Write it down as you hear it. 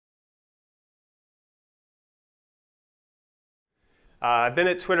I've been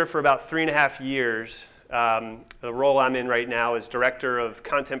at Twitter for about 3.5 years. The role I'm in right now is Director of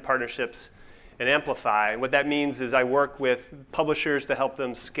Content Partnerships and Amplify. And what that means is I work with publishers to help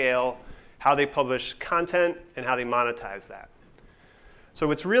them scale how they publish content and how they monetize that. So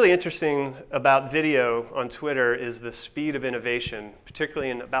what's really interesting about video on Twitter is the speed of innovation, particularly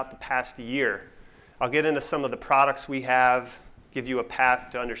in about the past year. I'll get into some of the products we have, give you a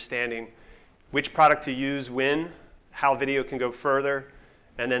path to understanding which product to use when, how video can go further,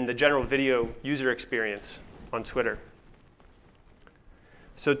 and then the general video user experience on Twitter.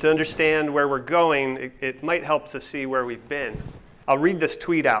 So to understand where we're going, it might help to see where we've been. I'll read this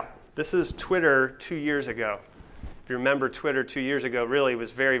tweet out. This is Twitter 2 years ago. If you remember, Twitter 2 years ago really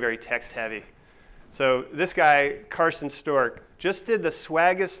was very, very text heavy. So this guy, Carson Stork, just did the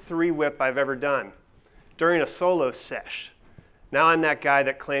swaggest 3-whip I've ever done during a solo sesh. Now I'm that guy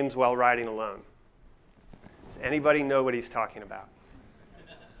that claims while riding alone. Does anybody know what he's talking about?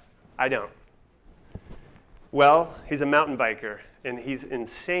 I don't. Well, he's a mountain biker, and he's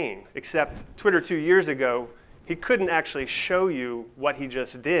insane, except Twitter 2 years ago, he couldn't actually show you what he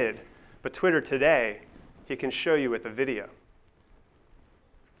just did, but Twitter today, he can show you with a video.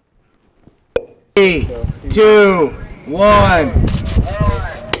 3, 2, 1.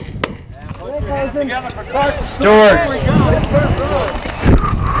 Stork.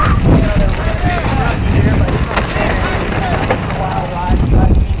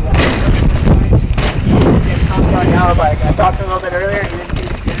 I talked a little bit earlier.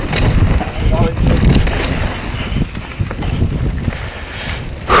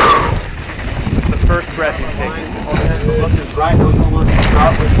 It's the first breath he's taking. Look is right. Those will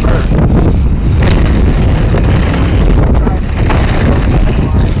start with first.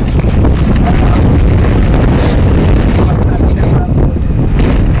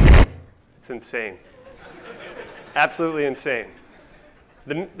 It's insane. Absolutely insane.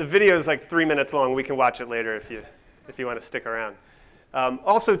 The video is like 3 minutes long. We can watch it later if you want to stick around.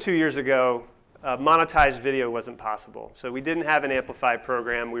 Also 2 years ago, monetized video wasn't possible. So we didn't have an Amplify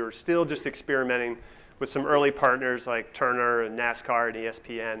program. We were still just experimenting with some early partners like Turner and NASCAR and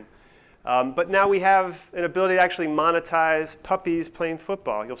ESPN. But now we have an ability to actually monetize puppies playing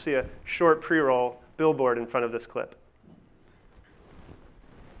football. You'll see a short pre-roll billboard in front of this clip.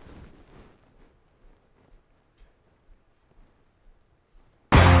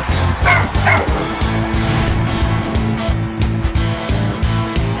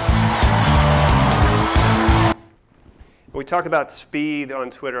 We talk about speed on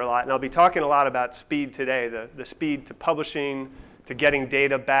Twitter a lot, and I'll be talking a lot about speed today, the speed to publishing, to getting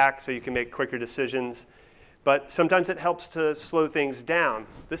data back so you can make quicker decisions. But sometimes it helps to slow things down.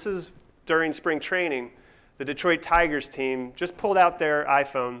 This is during spring training. The Detroit Tigers team just pulled out their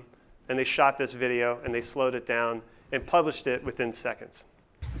iPhone, and they shot this video, and they slowed it down and published it within seconds.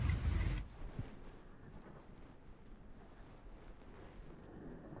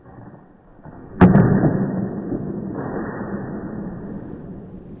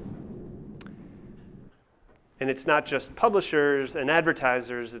 And it's not just publishers and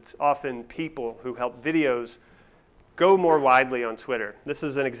advertisers, it's often people who help videos go more widely on Twitter. This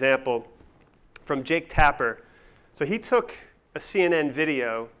is an example from Jake Tapper. So he took a CNN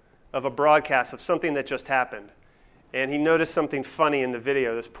video of a broadcast of something that just happened. And he noticed something funny in the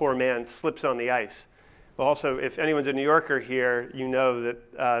video. This poor man slips on the ice. Well, also, if anyone's a New Yorker here, you know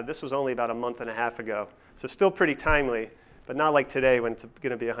that this was only about a month and a half ago. So still pretty timely. But not like today when it's going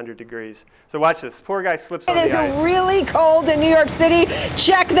to be 100 degrees. So watch this. Poor guy slips on the ice. It is really cold in New York City.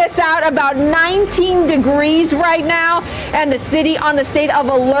 Check this out. About 19 degrees right now. And the city on the state of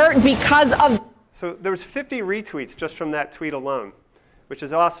alert because of... So there was 50 retweets just from that tweet alone, which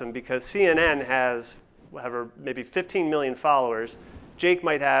is awesome because CNN has maybe 15 million followers. Jake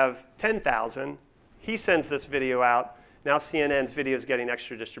might have 10,000. He sends this video out. Now CNN's video is getting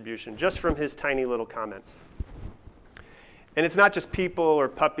extra distribution just from his tiny little comment. And it's not just people or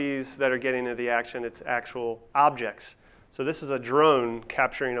puppies that are getting into the action, it's actual objects. So this is a drone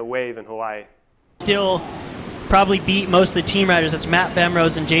capturing a wave in Hawaii. Still probably beat most of the team riders. That's Matt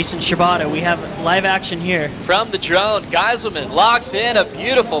Bemrose and Jason Shibata. We have live action here. From the drone, Geiselman locks in a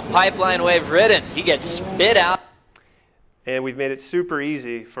beautiful pipeline wave ridden. He gets spit out. And we've made it super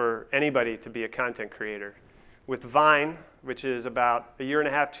easy for anybody to be a content creator. With Vine, which is about 1.5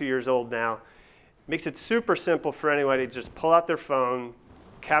 years, 2 years old now, makes it super simple for anybody to just pull out their phone,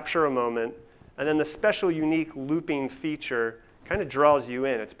 capture a moment, and then the special unique looping feature kind of draws you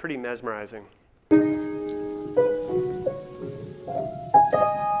in. It's pretty mesmerizing.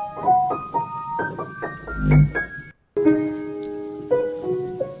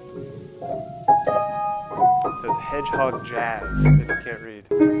 says Hedgehog Jazz, if you can't read.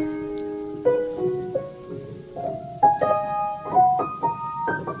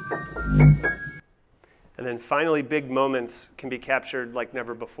 And then finally, big moments can be captured like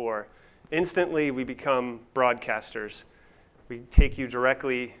never before. Instantly, we become broadcasters. We take you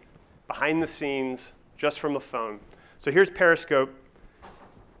directly behind the scenes just from a phone. So here's Periscope.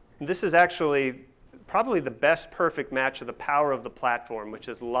 This is actually probably the best perfect match of the power of the platform, which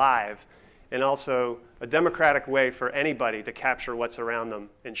is live, and also a democratic way for anybody to capture what's around them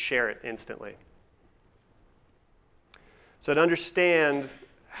and share it instantly. So to understand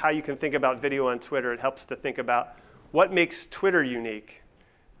how you can think about video on Twitter, it helps to think about what makes Twitter unique.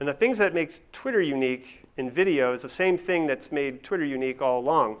 And the things that makes Twitter unique in video is the same thing that's made Twitter unique all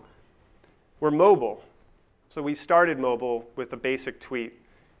along. We're mobile. So we started mobile with a basic tweet,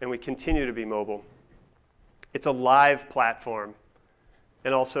 and we continue to be mobile. It's a live platform.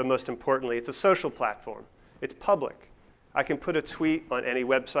 And also, most importantly, it's a social platform. It's public. I can put a tweet on any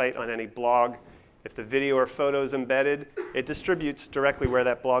website, on any blog. If the video or photo is embedded, it distributes directly where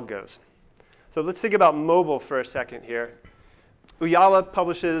that blog goes. So let's think about mobile for a second here. Ooyala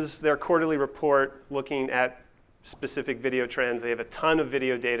publishes their quarterly report looking at specific video trends. They have a ton of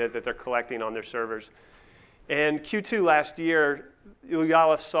video data that they're collecting on their servers. And Q2 last year,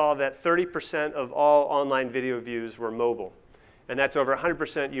 Ooyala saw that 30% of all online video views were mobile. And that's over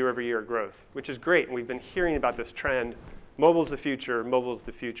 100% year-over-year growth, which is great. And we've been hearing about this trend. Mobile's the future. Mobile's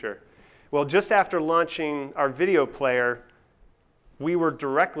the future. Well, just after launching our video player, we were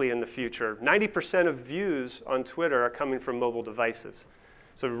directly in the future. 90% of views on Twitter are coming from mobile devices.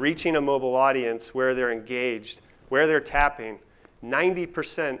 So reaching a mobile audience where they're engaged, where they're tapping,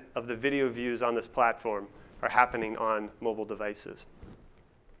 90% of the video views on this platform are happening on mobile devices.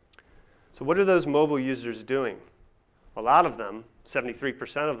 So what are those mobile users doing? A lot of them,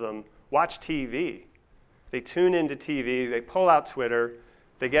 73% of them, watch TV. They tune into TV, they pull out Twitter,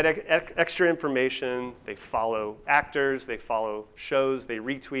 they get extra information, they follow actors, they follow shows, they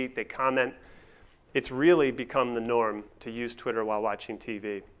retweet, they comment. It's really become the norm to use Twitter while watching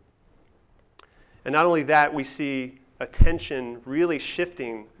TV. And not only that, we see attention really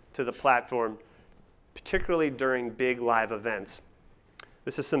shifting to the platform, particularly during big live events.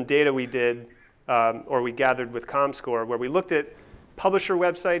 This is some data we did, or we gathered with ComScore, where we looked at publisher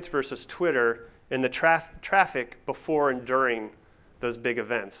websites versus Twitter and the traffic before and during those big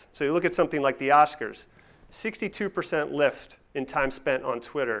events. So you look at something like the Oscars, 62% lift in time spent on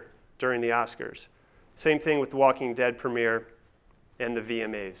Twitter during the Oscars. Same thing with the Walking Dead premiere and the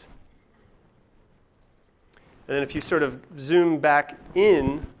VMAs. And then if you sort of zoom back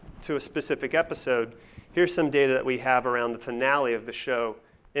in to a specific episode, here's some data that we have around the finale of the show,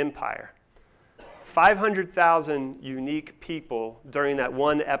 Empire. 500,000 unique people during that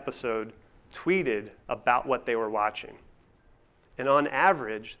one episode tweeted about what they were watching. And on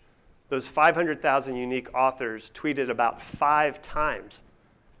average, those 500,000 unique authors tweeted about 5 times,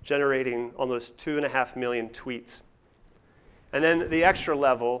 generating almost 2.5 million tweets. And then the extra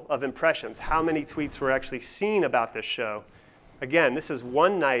level of impressions, how many tweets were actually seen about this show. Again, this is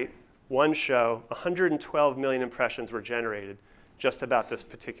one night, one show, 112 million impressions were generated just about this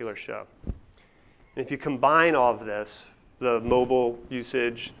particular show. And if you combine all of this, the mobile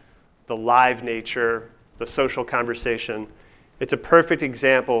usage, the live nature, the social conversation, it's a perfect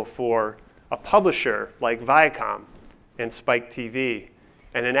example for a publisher like Viacom and Spike TV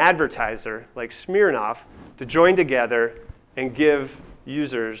and an advertiser like Smirnoff to join together and give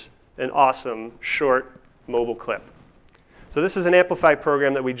users an awesome short mobile clip. So this is an Amplify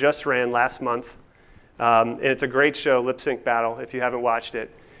program that we just ran last month. And it's a great show, Lip Sync Battle, if you haven't watched it.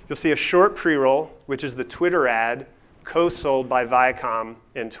 You'll see a short pre-roll, which is the Twitter ad, co-sold by Viacom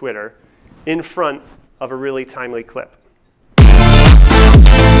and Twitter, in front of a really timely clip.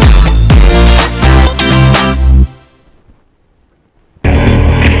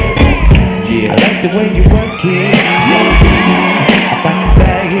 Yeah, I like the way you work it. I got to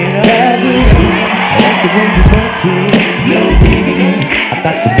bag it up. I like the way you work it. No diggity. I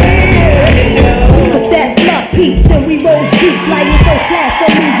got to bag it up. Cause that's my peeps and we roll deep. Flying first class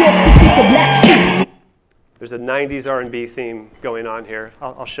from New York City to Blackstreet. There's a 90s R&B theme going on here.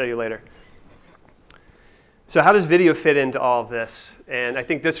 I'll show you later. So how does video fit into all of this? And I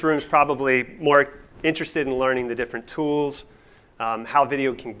think this room's probably more interested in learning the different tools, how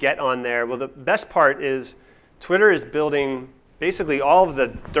video can get on there. Well, the best part is Twitter is building basically all of the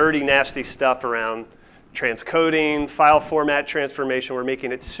dirty, nasty stuff around transcoding, file format transformation. We're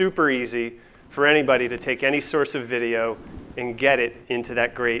making it super easy for anybody to take any source of video and get it into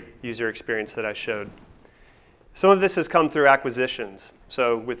that great user experience that I showed. Some of this has come through acquisitions.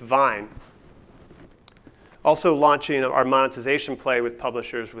 So with Vine, Also launching our monetization play with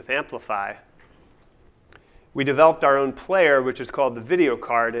publishers with Amplify. We developed our own player, which is called the video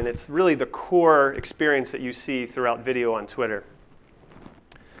card, and it's really the core experience that you see throughout video on Twitter.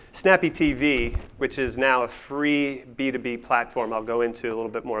 Snappy TV, which is now a free B2B platform I'll go into a little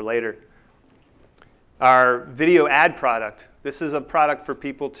bit more later. Our video ad product, this is a product for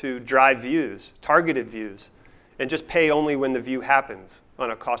people to drive views, targeted views, and just pay only when the view happens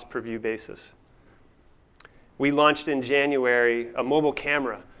on a cost per view basis. We launched in January a mobile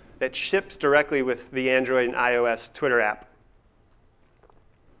camera that ships directly with the Android and iOS Twitter app.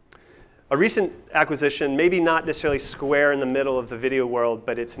 A recent acquisition, maybe not necessarily square in the middle of the video world,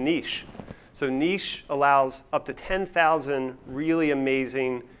 but it's Niche. So Niche allows up to 10,000 really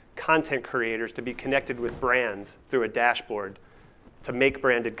amazing content creators to be connected with brands through a dashboard to make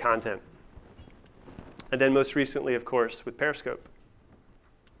branded content. And then most recently, of course, with Periscope.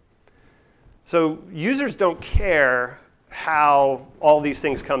 So users don't care how all these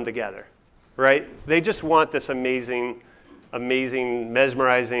things come together, right? They just want this amazing,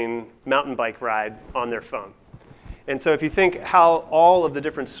 mesmerizing mountain bike ride on their phone. And so if you think how all of the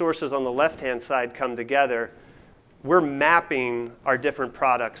different sources on the left-hand side come together, we're mapping our different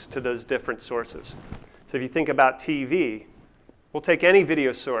products to those different sources. So if you think about TV, we'll take any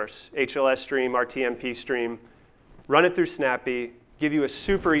video source, HLS stream, RTMP stream, run it through Snappy, give you a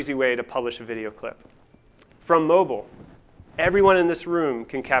super easy way to publish a video clip. From mobile, everyone in this room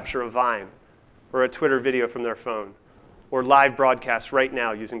can capture a Vine or a Twitter video from their phone or live broadcasts right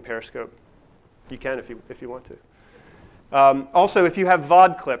now using Periscope. You can if you want to. Also, if you have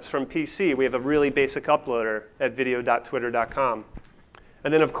VOD clips from PC, we have a really basic uploader at video.twitter.com.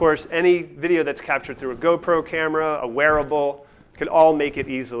 And then, of course, any video that's captured through a GoPro camera, a wearable, can all make it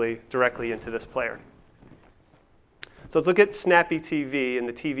easily directly into this player. So let's look at Snappy TV in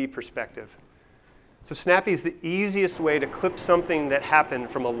the TV perspective. So Snappy is the easiest way to clip something that happened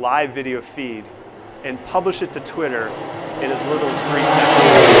from a live video feed and publish it to Twitter in as little as 3 seconds.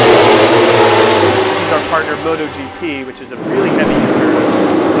 This is our partner MotoGP, which is a really heavy user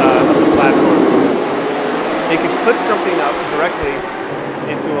of the platform. They can clip something up directly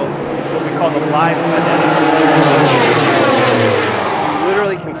into what we call the live editor. You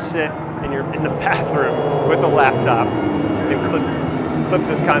literally can sit in the bathroom with a laptop and clip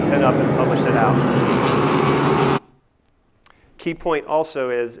this content up and publish it out. Key point also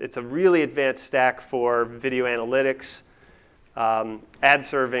is it's a really advanced stack for video analytics, ad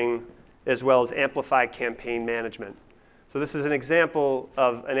serving, as well as Amplify campaign management. So this is an example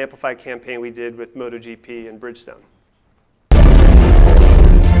of an Amplify campaign we did with MotoGP and Bridgestone.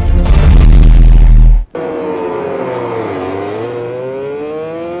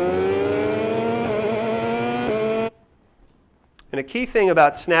 And a key thing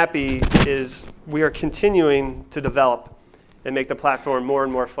about Snappy is we are continuing to develop and make the platform more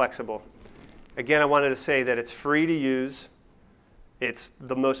and more flexible. Again, I wanted to say that it's free to use. It's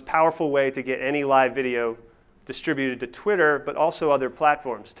the most powerful way to get any live video distributed to Twitter, but also other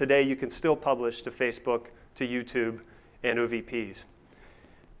platforms. Today, you can still publish to Facebook, to YouTube, and OVPs.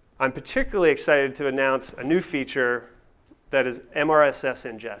 I'm particularly excited to announce a new feature that is MRSS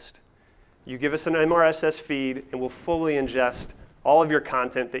ingest. You give us an MRSS feed, and we'll fully ingest all of your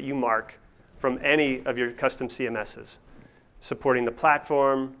content that you mark from any of your custom CMSs, supporting the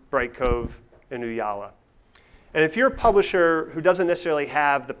platform, Brightcove, and Uyala. And if you're a publisher who doesn't necessarily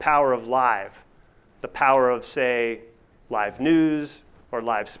have the power of live, the power of, say, live news or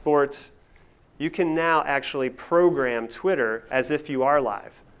live sports, you can now actually program Twitter as if you are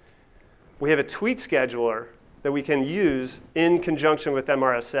live. We have a tweet scheduler that we can use in conjunction with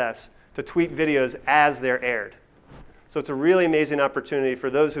MRSS to tweet videos as they're aired. So it's a really amazing opportunity for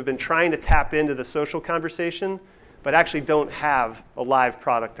those who've been trying to tap into the social conversation, but actually don't have a live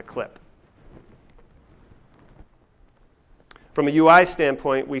product to clip. From a UI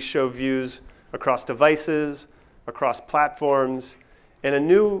standpoint, we show views across devices, across platforms, and a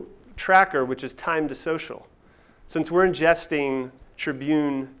new tracker, which is time to social. Since we're ingesting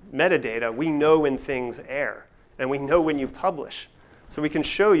Tribune metadata, we know when things air, and we know when you publish. So we can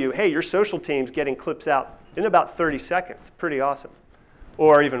show you, hey, your social team's getting clips out in about 30 seconds. Pretty awesome.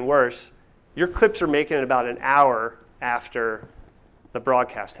 Or even worse, your clips are making it about an hour after the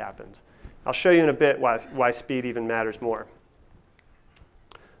broadcast happens. I'll show you in a bit why speed even matters more.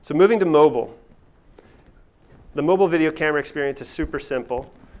 So moving to mobile. The mobile video camera experience is super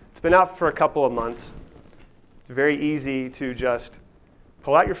simple. It's been out for a couple of months. It's very easy to just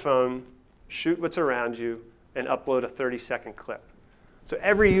pull out your phone, shoot what's around you, and upload a 30-second clip. So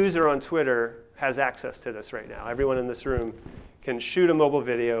every user on Twitter has access to this right now. Everyone in this room can shoot a mobile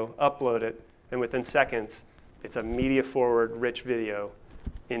video, upload it, and within seconds It's a media-forward, rich video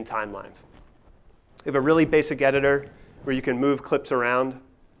in timelines. We have a really basic editor where you can move clips around.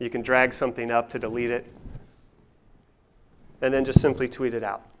 You can drag something up to delete it, and then just simply tweet it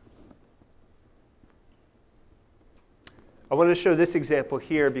out. I wanted to show this example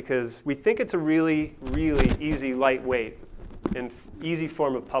here because we think it's a really, really easy, lightweight, and easy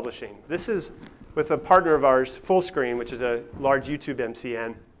form of publishing. This is with a partner of ours, Fullscreen, which is a large YouTube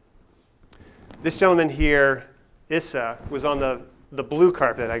MCN. This gentleman here, Issa, was on the blue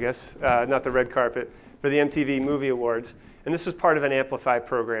carpet, I guess, not the red carpet, for the MTV Movie Awards. And this was part of an Amplify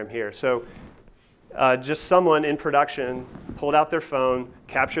program here. So just someone in production pulled out their phone,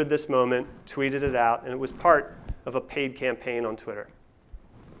 captured this moment, tweeted it out, and it was part of a paid campaign on Twitter.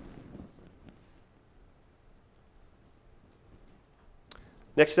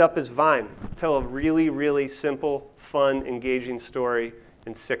 Next up is Vine. Tell a really, really simple, fun, engaging story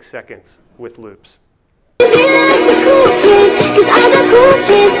in 6 seconds with loops.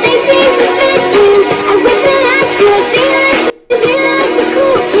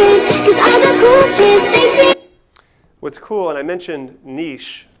 What's cool, and I mentioned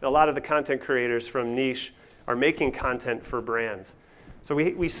niche, a lot of the content creators from niche are making content for brands. So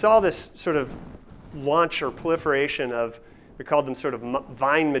we saw this sort of launch or proliferation of, we called them sort of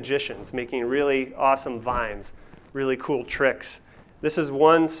Vine magicians, making really awesome vines, really cool tricks. This is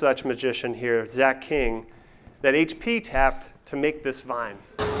one such magician here, Zach King, that HP tapped to make this vine.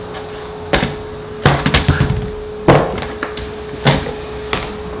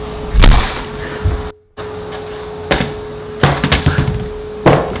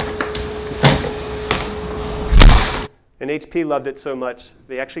 And HP loved it so much,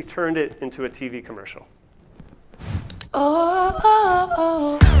 they actually turned it into a TV commercial. Oh, oh,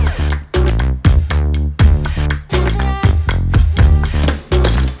 oh.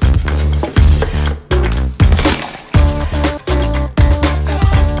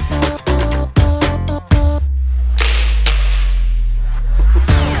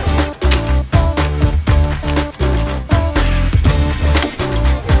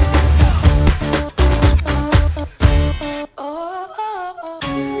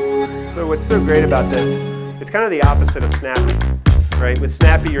 So what's so great about this, it's kind of the opposite of Snappy, right? With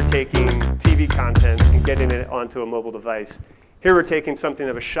Snappy, you're taking TV content and getting it onto a mobile device. Here we're taking something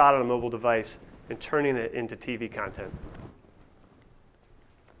of a shot on a mobile device and turning it into TV content.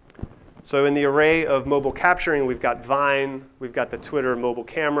 So in the array of mobile capturing, we've got Vine, we've got the Twitter mobile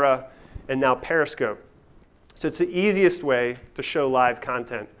camera, and now Periscope. So it's the easiest way to show live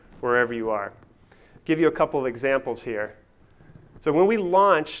content wherever you are. I'll give you a couple of examples here. So when we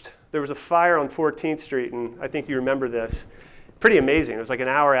launched, there was a fire on 14th Street, and I think you remember this. Pretty amazing. It was like an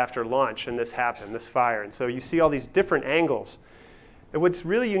hour after launch, and this happened, this fire. And so you see all these different angles. And what's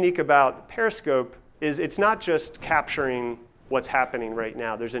really unique about Periscope is it's not just capturing what's happening right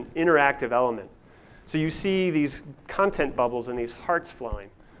now. There's an interactive element. So you see these content bubbles and these hearts flowing.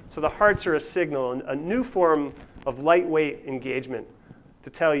 So the hearts are a signal, a new form of lightweight engagement to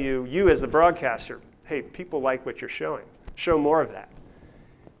tell you, you as the broadcaster, hey, people like what you're showing. Show more of that.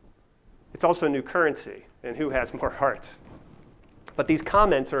 It's also new currency, and who has more hearts? But these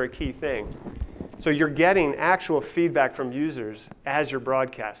comments are a key thing. So you're getting actual feedback from users as you're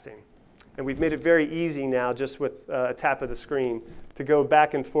broadcasting. And we've made it very easy now, just with a tap of the screen, to go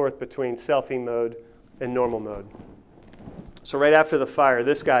back and forth between selfie mode and normal mode. So right after the fire,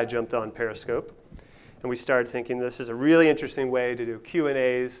 this guy jumped on Periscope. And we started thinking this is a really interesting way to do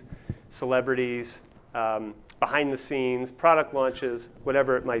Q&As, celebrities, behind the scenes, product launches,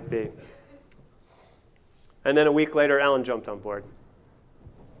 whatever it might be. And then a week later, Alan jumped on board.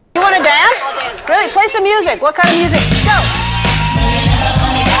 You want to dance? Really? Play some music. What kind of music? Go.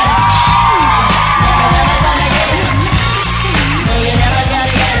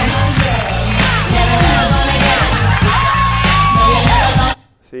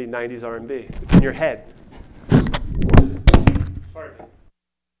 See, 90s R&B. It's in your head. Pardon.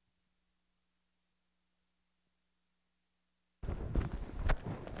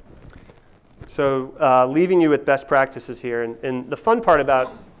 So leaving you with best practices here. And the fun part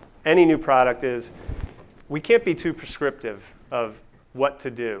about any new product is we can't be too prescriptive of what to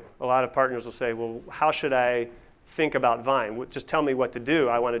do. A lot of partners will say, well, how should I think about Vine? Just tell me what to do.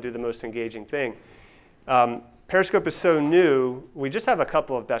 I want to do the most engaging thing. Periscope is so new, we just have a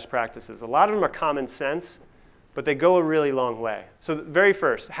couple of best practices. A lot of them are common sense, but they go a really long way. So very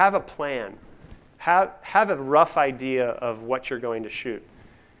first, have a plan. Have a rough idea of what you're going to shoot.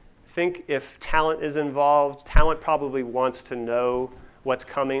 Think if talent is involved, talent probably wants to know what's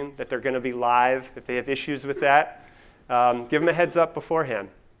coming, that they're going to be live. If they have issues with that, give them a heads up beforehand.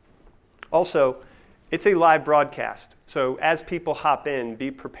 Also, It's a live broadcast. So as people hop in, be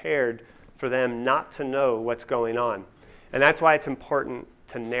prepared for them not to know what's going on. And that's why it's important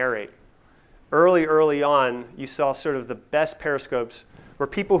to narrate. Early on, you saw sort of the best periscopes were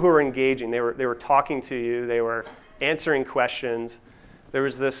people who were engaging. They were talking to you. They were answering questions. There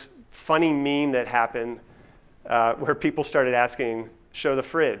was this funny meme that happened where people started asking, show the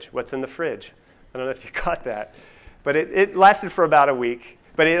fridge. What's in the fridge? I don't know if you caught that. But it lasted for about a week.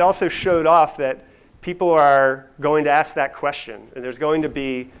 But it also showed off that people are going to ask that question. And there's going to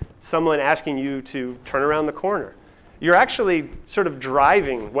be someone asking you to turn around the corner. You're actually sort of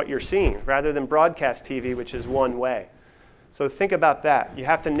driving what you're seeing rather than broadcast TV, which is one way. So think about that. You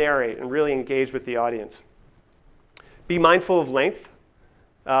have to narrate and really engage with the audience. Be mindful of length.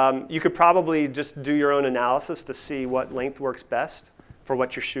 You could probably just do your own analysis to see what length works best for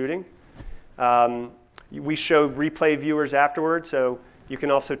what you're shooting. We show replay viewers afterwards, so you can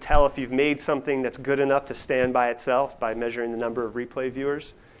also tell if you've made something that's good enough to stand by itself by measuring the number of replay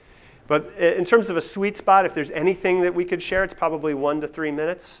viewers. But in terms of a sweet spot, if there's anything that we could share, it's probably 1 to 3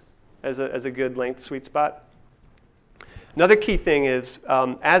 minutes as a good length sweet spot. Another key thing is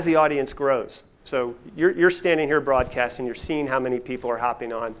as the audience grows. So you're standing here broadcasting, you're seeing how many people are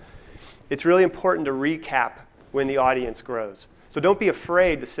hopping on. It's really important to recap when the audience grows. So don't be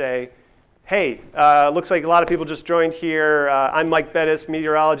afraid to say, hey, looks like a lot of people just joined here. I'm Mike Bettis,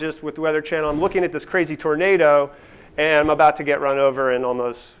 meteorologist with the Weather Channel. I'm looking at this crazy tornado, and I'm about to get run over and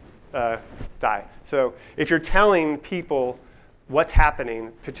almost die. So if you're telling people what's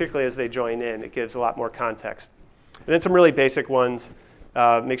happening, particularly as they join in, it gives a lot more context. And then some really basic ones.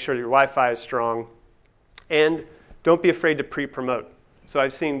 Make sure your Wi-Fi is strong. And don't be afraid to pre-promote. So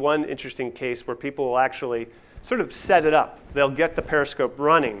I've seen one interesting case where people will actually sort of set it up. They'll get the Periscope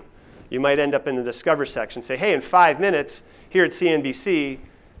running. You might end up in the Discover section, say, hey, in 5 minutes here at CNBC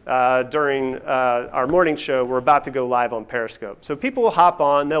during our morning show, we're about to go live on Periscope. So people will hop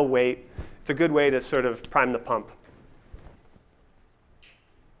on, they'll wait. It's a good way to sort of prime the pump.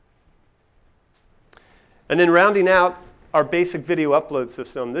 And then rounding out our basic video upload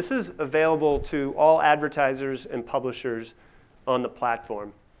system, this is available to all advertisers and publishers on the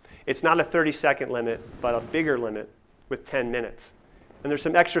platform. It's not a 30-second limit, but a bigger limit with 10 minutes. And there's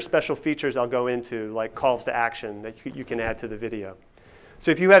some extra special features I'll go into, like calls to action that you can add to the video.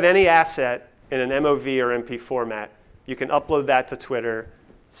 So if you have any asset in an MOV or MP format, you can upload that to Twitter,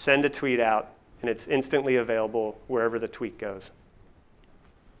 send a tweet out, and it's instantly available wherever the tweet goes.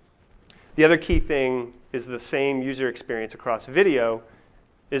 The other key thing is the same user experience across video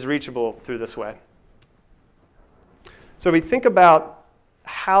is reachable through this way. So if we think about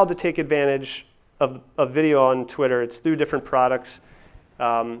how to take advantage of video on Twitter, it's through different products.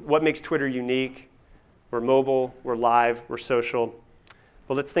 What makes Twitter unique? We're mobile, we're live, we're social.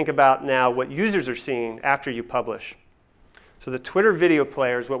 But let's think about now what users are seeing after you publish. So the Twitter video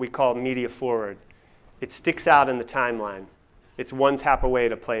player is what we call media forward. It sticks out in the timeline. It's one tap away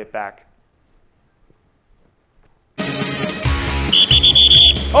to play it back.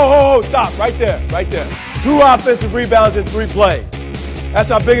 Oh, stop, right there, right there. 2 offensive rebounds in 3 plays.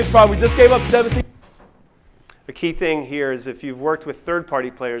 That's our biggest problem. We just gave up 17. The key thing here is if you've worked with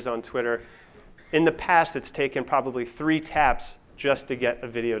third-party players on Twitter, in the past it's taken probably 3 taps just to get a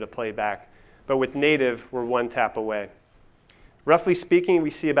video to play back. But with native, we're 1 tap away. Roughly speaking, we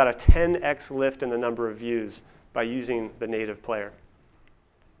see about a 10x lift in the number of views by using the native player.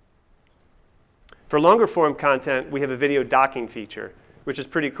 For longer form content, we have a video docking feature, which is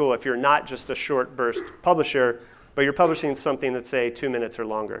pretty cool if you're not just a short burst publisher, but you're publishing something that's, say, 2 minutes or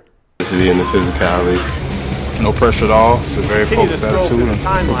longer. And the physicality. No pressure at all. It's a very focused attitude.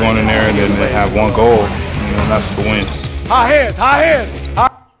 And we're going in there and then they have one goal, and that's to win. High hands, high hands. High.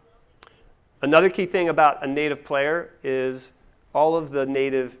 Another key thing about a native player is all of the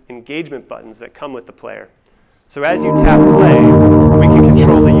native engagement buttons that come with the player. So as you tap play, we can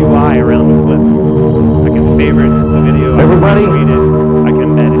control the UI around the clip. I can favorite the video, Everybody, I can retweet it, I can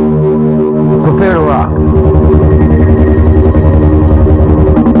embed it. Prepare to rock.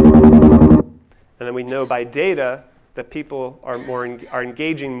 And then we know by data that people are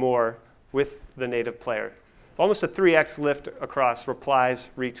engaging more with the native player. It's almost a 3x lift across replies,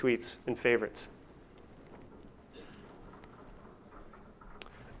 retweets, and favorites.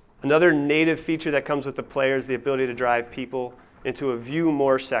 Another native feature that comes with the player is the ability to drive people into a view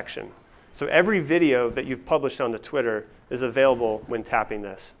more section. So every video that you've published onto Twitter is available when tapping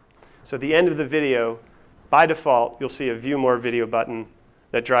this. So at the end of the video, by default, you'll see a view more video button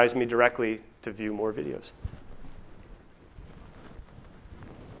that drives me directly to view more videos.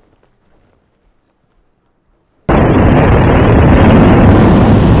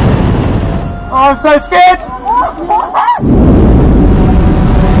 All I'm so scared.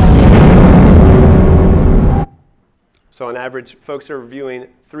 So on average, folks are viewing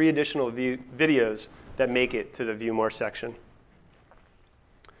 3 additional videos that make it to the View More section.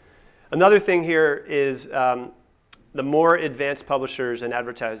 Another thing here is the more advanced publishers and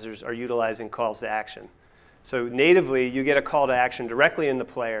advertisers are utilizing calls to action. So natively, you get a call to action directly in the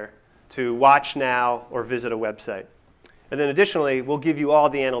player to watch now or visit a website. And then additionally, we'll give you all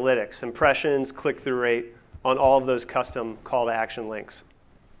the analytics, impressions, click-through rate on all of those custom call to action links.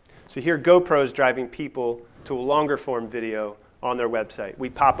 So here, GoPro is driving people to a longer form video on their website. We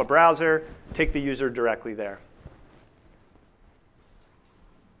pop a browser, take the user directly there.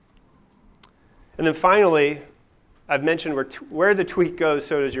 And then finally, I've mentioned where the tweet goes,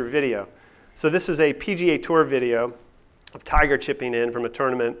 so does your video. So this is a PGA Tour video of Tiger chipping in from a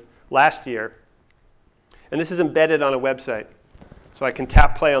tournament last year. And this is embedded on a website. So I can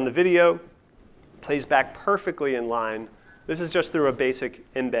tap play on the video, plays back perfectly in line. This is just through a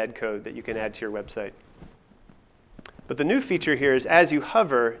basic embed code that you can add to your website. But the new feature here is as you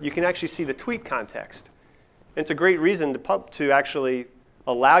hover, you can actually see the tweet context. And it's a great reason to actually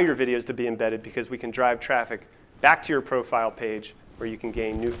allow your videos to be embedded because we can drive traffic back to your profile page where you can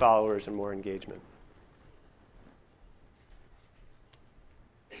gain new followers and more engagement.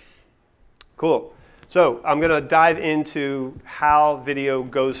 Cool. So I'm going to dive into how video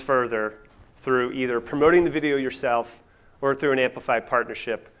goes further through either promoting the video yourself or through an amplified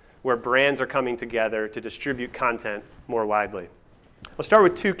partnership where brands are coming together to distribute content more widely. I'll start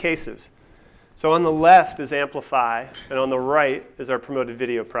with 2 cases. So on the left is Amplify, and on the right is our promoted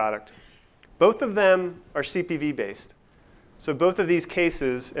video product. Both of them are CPV based. So both of these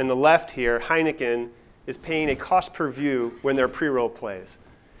cases, in the left here, Heineken is paying a cost per view when their pre-roll plays.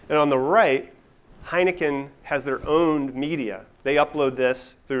 And on the right, Heineken has their own media. They upload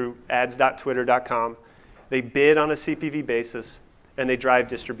this through ads.twitter.com. They bid on a CPV basis, and they drive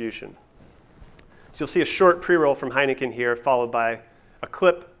distribution. So you'll see a short pre-roll from Heineken here, followed by a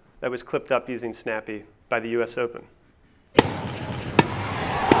clip that was clipped up using Snappy by the US Open.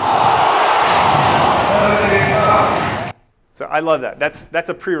 So I love that. That's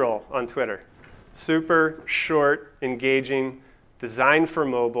a pre-roll on Twitter. Super short, engaging, designed for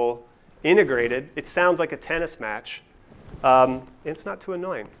mobile, integrated. It sounds like a tennis match. It's not too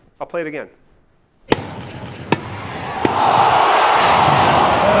annoying. I'll play it again.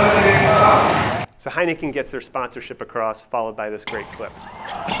 So Heineken gets their sponsorship across, followed by this great clip.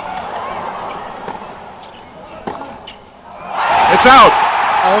 It's out.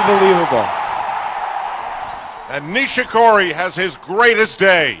 Unbelievable. And Nishikori has his greatest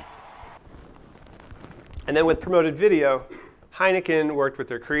day. And then with promoted video, Heineken worked with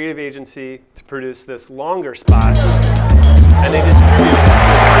their creative agency to produce this longer spot, and they distributed it.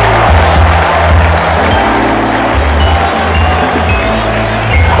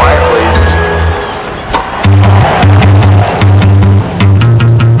 Quiet, please.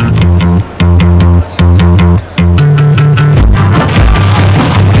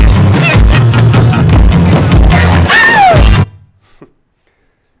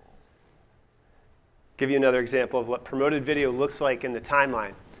 Give you another example of what promoted video looks like in the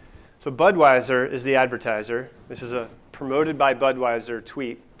timeline. So Budweiser is the advertiser. This is a promoted by Budweiser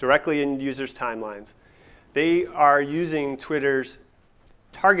tweet directly in users' timelines. They are using Twitter's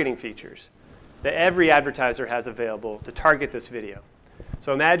targeting features that every advertiser has available to target this video.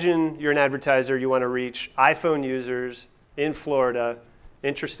 So imagine you're an advertiser, you want to reach iPhone users in Florida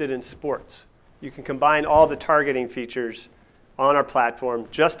interested in sports. You can combine all the targeting features on our platform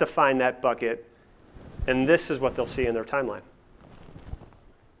just to find that bucket. And this is what they'll see in their timeline.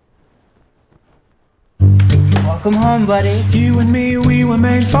 Welcome home, buddy. You and me, we were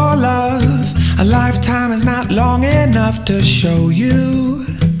made for love. A lifetime is not long enough to show you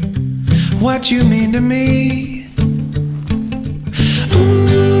what you mean to me.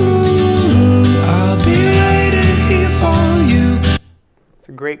 Ooh, I'll be waiting here for you.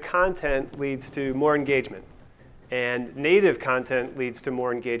 So great content leads to more engagement. And native content leads to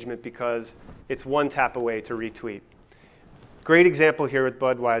more engagement because it's one tap away to retweet. Great example here with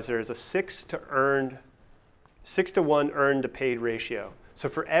Budweiser is a 6 to 1 earned to paid ratio. So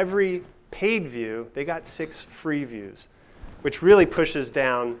for every paid view, they got 6 free views, which really pushes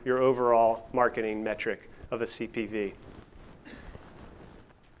down your overall marketing metric of a CPV.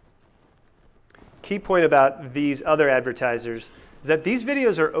 Key point about these other advertisers is that these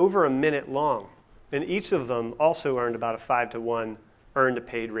videos are over a minute long, and each of them also earned about a 5 to 1 earned to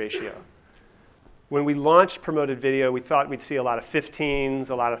paid ratio. When we launched promoted video, we thought we'd see a lot of 15s,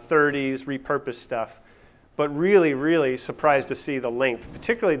 a lot of 30s, repurposed stuff. but really, really surprised to see the length,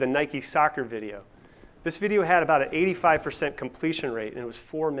 particularly the Nike soccer video. This video had about an 85% completion rate, and it was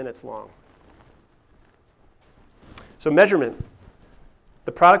 4 minutes long. So measurement.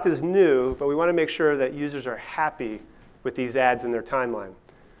 The product is new, but we want to make sure that users are happy with these ads in their timeline.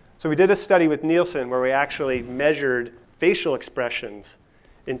 So we did a study with Nielsen where we actually measured facial expressions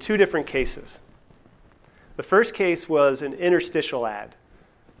in 2 different cases. The first case was an interstitial ad,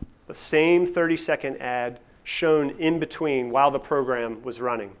 the same 30-second ad shown in between while the program was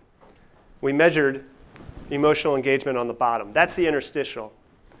running. We measured emotional engagement on the bottom. That's the interstitial.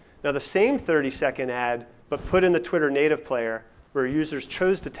 Now the same 30-second ad, but put in the Twitter native player where users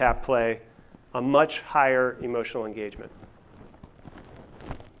chose to tap play, a much higher emotional engagement.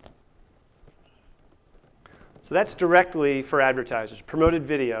 So that's directly for advertisers, promoted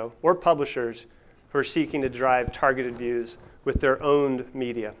video, or publishers who are seeking to drive targeted views with their owned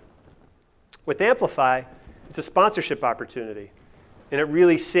media. With Amplify, it's a sponsorship opportunity, and it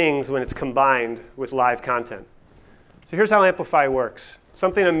really sings when it's combined with live content. So here's how Amplify works.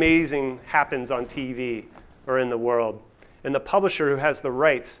 Something amazing happens on TV or in the world, and the publisher who has the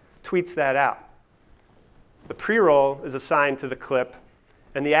rights tweets that out. The pre-roll is assigned to the clip,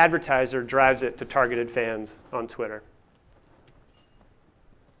 and the advertiser drives it to targeted fans on Twitter.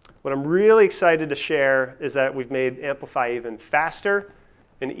 What I'm really excited to share is that we've made Amplify even faster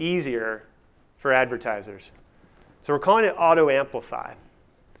and easier for advertisers. So we're calling it Auto Amplify.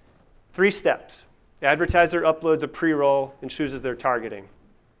 3 steps. The advertiser uploads a pre-roll and chooses their targeting.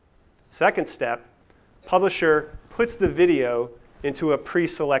 Second step, publisher puts the video into a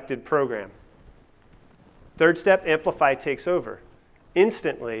pre-selected program. Third step, Amplify takes over.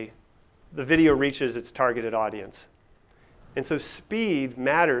 Instantly, the video reaches its targeted audience. And so speed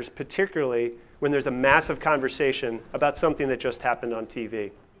matters, particularly when there's a massive conversation about something that just happened on TV.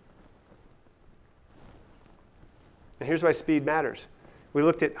 And here's why speed matters. We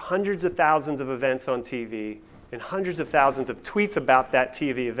looked at hundreds of thousands of events on TV and hundreds of thousands of tweets about that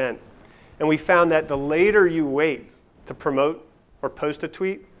TV event. And we found that the later you wait to promote or post a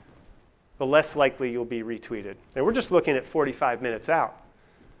tweet, the less likely you'll be retweeted. And we're just looking at 45 minutes out.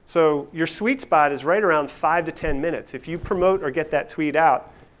 So your sweet spot is right around 5 to 10 minutes. If you promote or get that tweet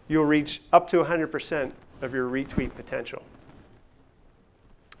out, you'll reach up to 100% of your retweet potential.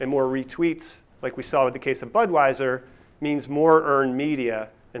 And more retweets, like we saw with the case of Budweiser, means more earned media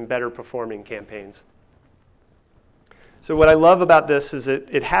and better performing campaigns. So what I love about this is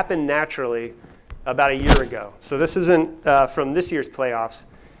it happened naturally about a year ago. So this isn't from this year's playoffs,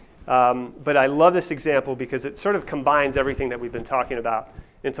 but I love this example because it sort of combines everything that we've been talking about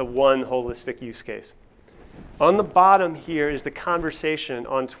into one holistic use case. On the bottom here is the conversation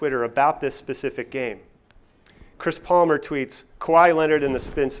on Twitter about this specific game. Chris Palmer tweets, Kawhi Leonard in the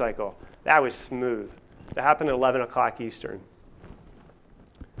spin cycle. That was smooth. That happened at 11 o'clock Eastern.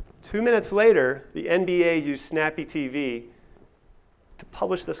 2 minutes later, the NBA used Snappy TV to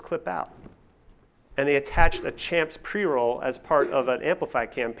publish this clip out. And they attached a Champs pre-roll as part of an Amplify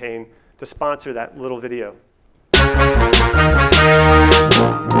campaign to sponsor that little video.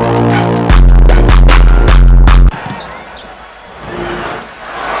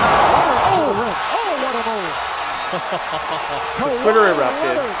 So Twitter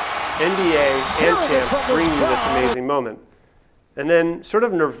erupted. NBA and Champs bring you this amazing moment. And then sort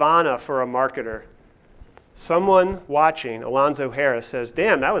of nirvana for a marketer. Someone watching, Alonzo Harris, says,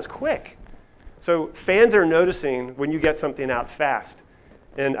 damn, that was quick. So fans are noticing when you get something out fast.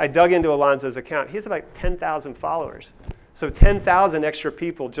 And I dug into Alonzo's account. He has about 10,000 followers. So 10,000 extra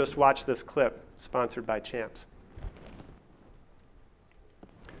people just watched this clip, sponsored by Champs.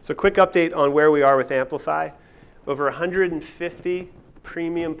 So quick update on where we are with Amplify. Over 150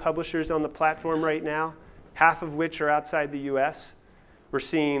 premium publishers on the platform right now, half of which are outside the US. We're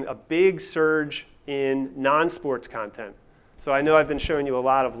seeing a big surge in non-sports content. So I know I've been showing you a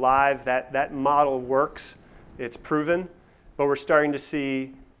lot of live. That model works. It's proven. But we're starting to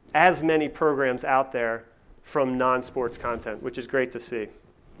see as many programs out there from non-sports content, which is great to see.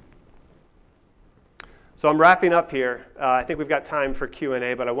 So I'm wrapping up here. I think we've got time for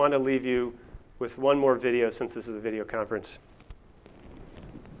Q&A, but I want to leave you with one more video since this is a video conference.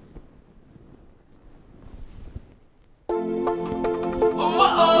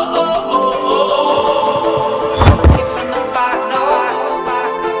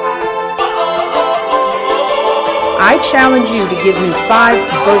 I challenge you to give me 5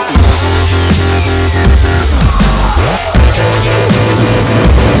 burpees.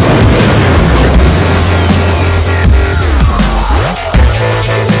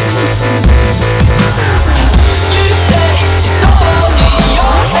 You say it's all in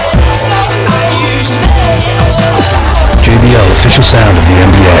your head. You say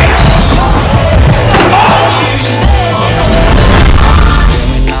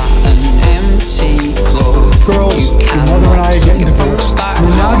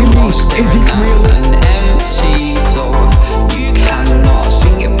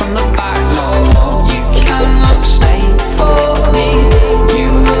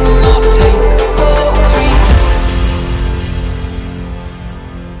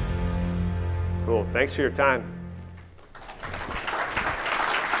for your time.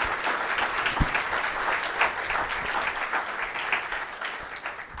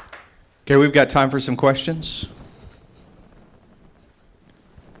 Okay, we've got time for some questions.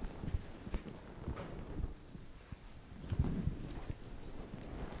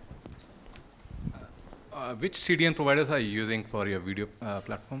 Which CDN providers are you using for your video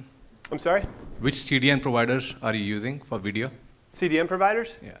platform? I'm sorry? Which CDN providers are you using for video? CDN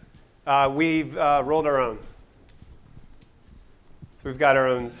providers? Yeah. We've rolled our own. So we've got our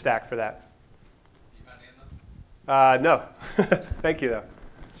own stack for that. No. Thank you, though.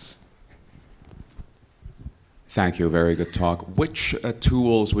 Thank you. Very good talk. Which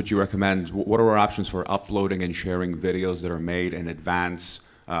tools would you recommend? What are our options for uploading and sharing videos that are made in advance,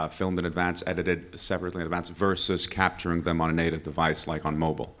 filmed in advance, edited separately in advance, versus capturing them on a native device like on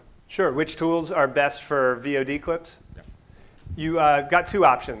mobile? Sure. Which tools are best for VOD clips? Yeah. You got two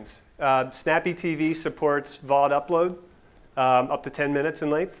options. Snappy TV supports VOD upload up to 10 minutes in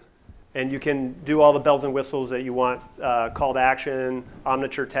length. And you can do all the bells and whistles that you want, call to action,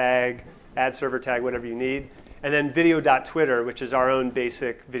 omniture tag, ad server tag, whatever you need. And then video.twitter, which is our own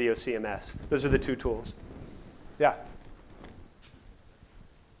basic video CMS. Those are the two tools. Yeah?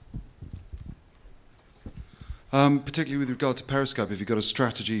 Particularly with regard to Periscope, have you got a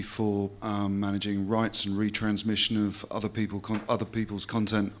strategy for managing rights and retransmission of other people's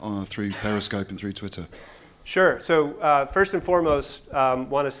content through Periscope and through Twitter? Sure. So first and foremost,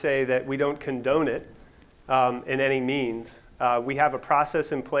 want to say that we don't condone it in any means. We have a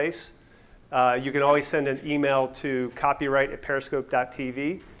process in place. You can always send an email to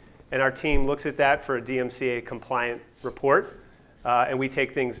copyright@periscope.tv, and our team looks at that for a DMCA compliant report, and we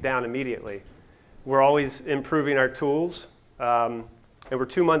take things down immediately. We're always improving our tools, and we're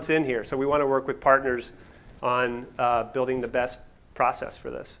 2 months in here, so we want to work with partners on building the best process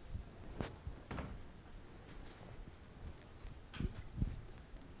for this.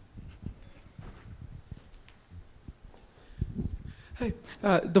 Hi.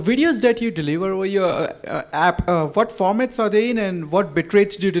 The videos that you deliver over your app, what formats are they in and what bit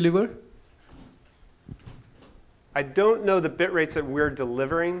rates do you deliver? I don't know the bit rates that we're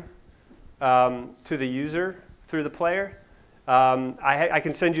delivering to the user through the player. I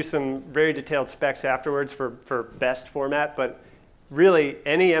can send you some very detailed specs afterwards for best format, but really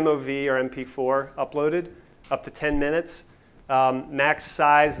any MOV or MP4 uploaded up to 10 minutes. Max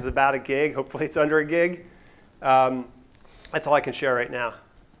size is about a gig. Hopefully it's under a gig. That's all I can share right now.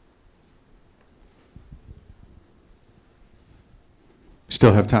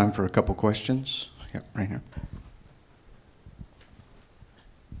 Still have time for a couple questions. Yep, right here.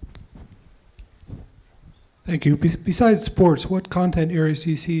 Thank you. Besides sports, what content areas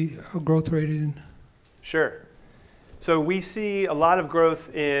do you see a growth rate in? Sure. So we see a lot of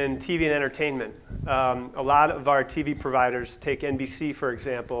growth in TV and entertainment. A lot of our TV providers, take NBC for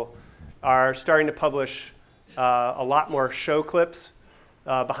example, are starting to publish a lot more show clips,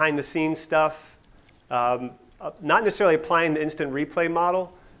 behind the scenes stuff, not necessarily applying the instant replay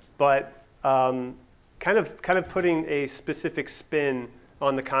model, but kind of putting a specific spin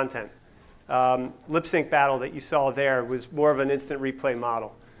on the content. Lip sync battle that you saw there was more of an instant replay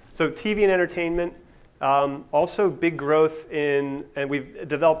model. So TV and entertainment, also big growth in, and we've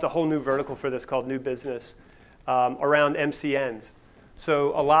developed a whole new vertical for this called new business around MCNs.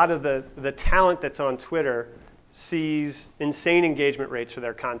 So a lot of the talent that's on Twitter sees insane engagement rates for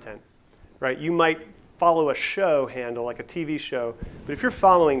their content, right? You might follow a show handle, like a TV show, but if you're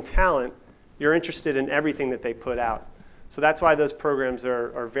following talent, you're interested in everything that they put out. So that's why those programs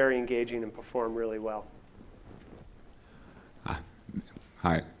are very engaging and perform really well.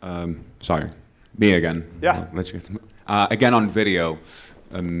 Hi, sorry, me again. Yeah. Again on video,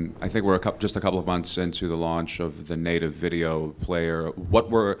 I think we're just a couple of months into the launch of the native video player.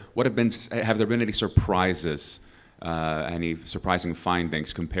 Have there been any surprises, any surprising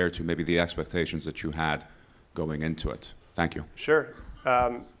findings compared to maybe the expectations that you had going into it? Thank you. Sure.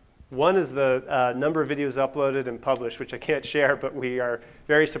 One is the number of videos uploaded and published, which I can't share, but we are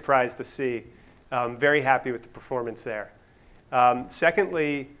very surprised to see. Very happy with the performance there.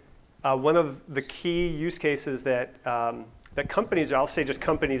 Secondly, one of the key use cases that companies, or I'll say just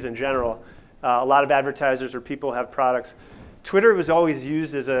companies in general, a lot of advertisers or people have products. Twitter was always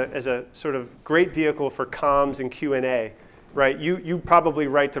used as a sort of great vehicle for comms and Q&A, right? You probably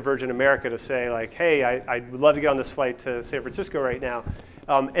write to Virgin America to say like, hey, I'd love to get on this flight to San Francisco right now.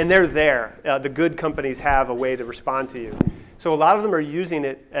 And they're there. The good companies have a way to respond to you. So a lot of them are using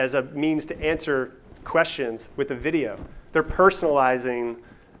it as a means to answer questions with a video. They're personalizing,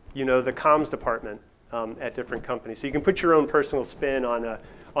 the comms department at different companies. So you can put your own personal spin on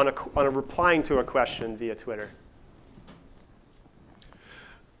on a replying to a question via Twitter.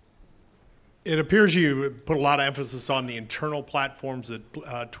 It appears you put a lot of emphasis on the internal platforms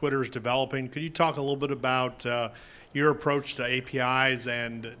that Twitter is developing. Could you talk a little bit about your approach to APIs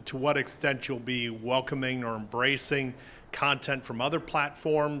and to what extent you'll be welcoming or embracing content from other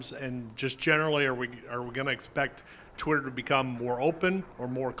platforms? And just generally, are we going to expect Twitter to become more open or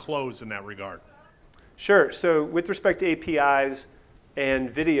more closed in that regard? Sure. So with respect to APIs and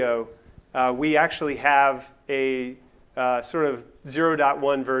video, we actually have a sort of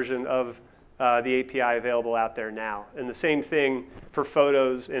 0.1 version of the API available out there now. And the same thing for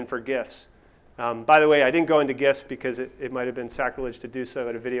photos and for GIFs. By the way, I didn't go into GIFs because it might have been sacrilege to do so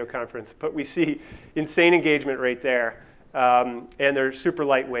at a video conference, but we see insane engagement rate there, and they're super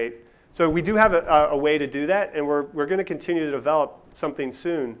lightweight. So we do have a way to do that, and we're going to continue to develop something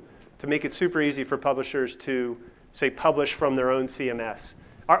soon to make it super easy for publishers to, say, publish from their own CMS.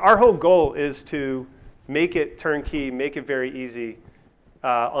 Our whole goal is to make it turnkey, make it very easy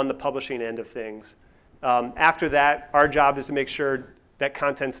on the publishing end of things. After that, our job is to make sure that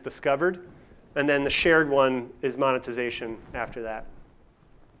content's discovered, and then the shared one is monetization after that.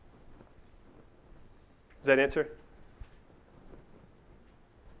 Does that answer?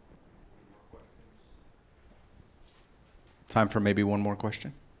 Time for maybe one more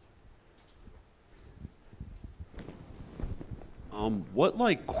question. What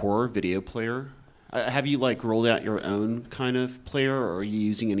like core video player? Have you like rolled out your own kind of player, or are you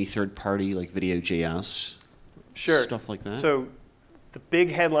using any third-party like Video.js? Sure. Stuff like that? So the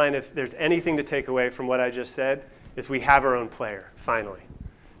big headline, if there's anything to take away from what I just said, is we have our own player, finally.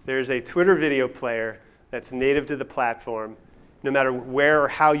 There's a Twitter video player that's native to the platform. No matter where or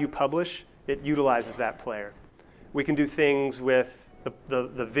how you publish, it utilizes that player. We can do things with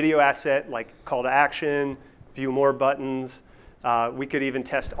the video asset, like call to action, view more buttons. We could even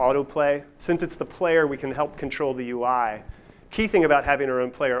test autoplay. Since it's the player, we can help control the UI. Key thing about having our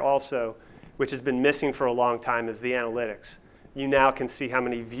own player also, which has been missing for a long time, is the analytics. You now can see how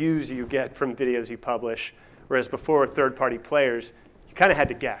many views you get from videos you publish, whereas before with third-party players, you kind of had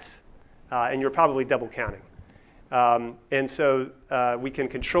to guess, and you're probably double counting. And so we can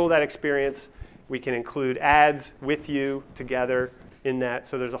control that experience. We can include ads with you together in that.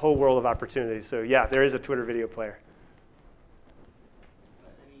 So there's a whole world of opportunities. So yeah, there is a Twitter video player.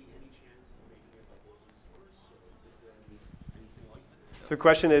 So the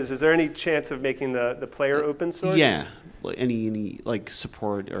question is there any chance of making the player open source? Yeah, like any like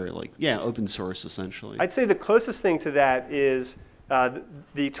support or like, yeah, open source essentially. I'd say the closest thing to that is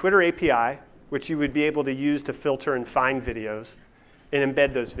the Twitter API, which you would be able to use to filter and find videos and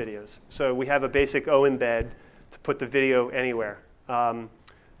embed those videos. So we have a basic O-embed to put the video anywhere.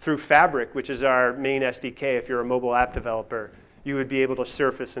 Through Fabric, which is our main SDK, if you're a mobile app developer, you would be able to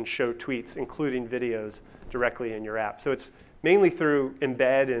surface and show tweets, including videos, directly in your app. So it's mainly through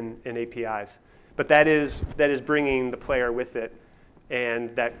embed and APIs. But that is bringing the player with it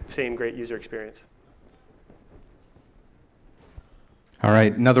and that same great user experience. All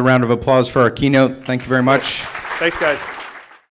right, another round of applause for our keynote. Thank you very much. Thanks, guys.